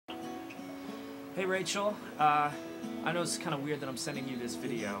Hey Rachel, I know it's kind of weird that I'm sending you this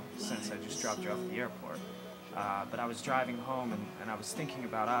video since I just dropped you off at the airport. But I was driving home and I was thinking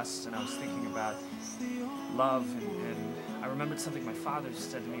about us and I was thinking about love and I remembered something my father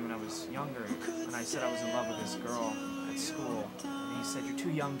said to me when I was younger, and I said I was in love with this girl at school and he said, "You're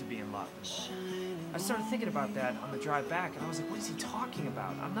too young to be in love." I started thinking about that on the drive back and I was like, what is he talking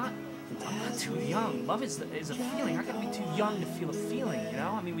about? I'm not too young. Love is a feeling. I gotta be too young to feel a feeling, you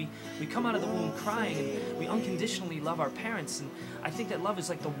know? I mean, we come out of the womb crying and we unconditionally love our parents, and I think that love is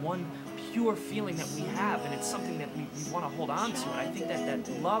like the one pure feeling that we have, and it's something that we want to hold on to. And I think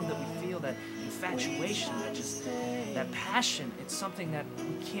that love that we feel, that infatuation, that passion, it's something that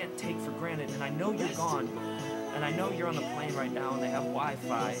we can't take for granted. And I know you're gone, and I know you're on the plane right now and they have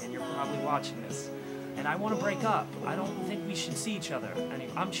Wi-Fi and you're probably watching this. And I want to break up. I don't think we should see each other. And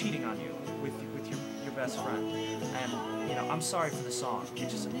I'm cheating on you with your best friend. And, you know, I'm sorry for the song. It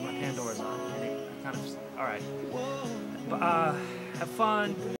just, my Pandora's on. Kind of, all right. But, have fun.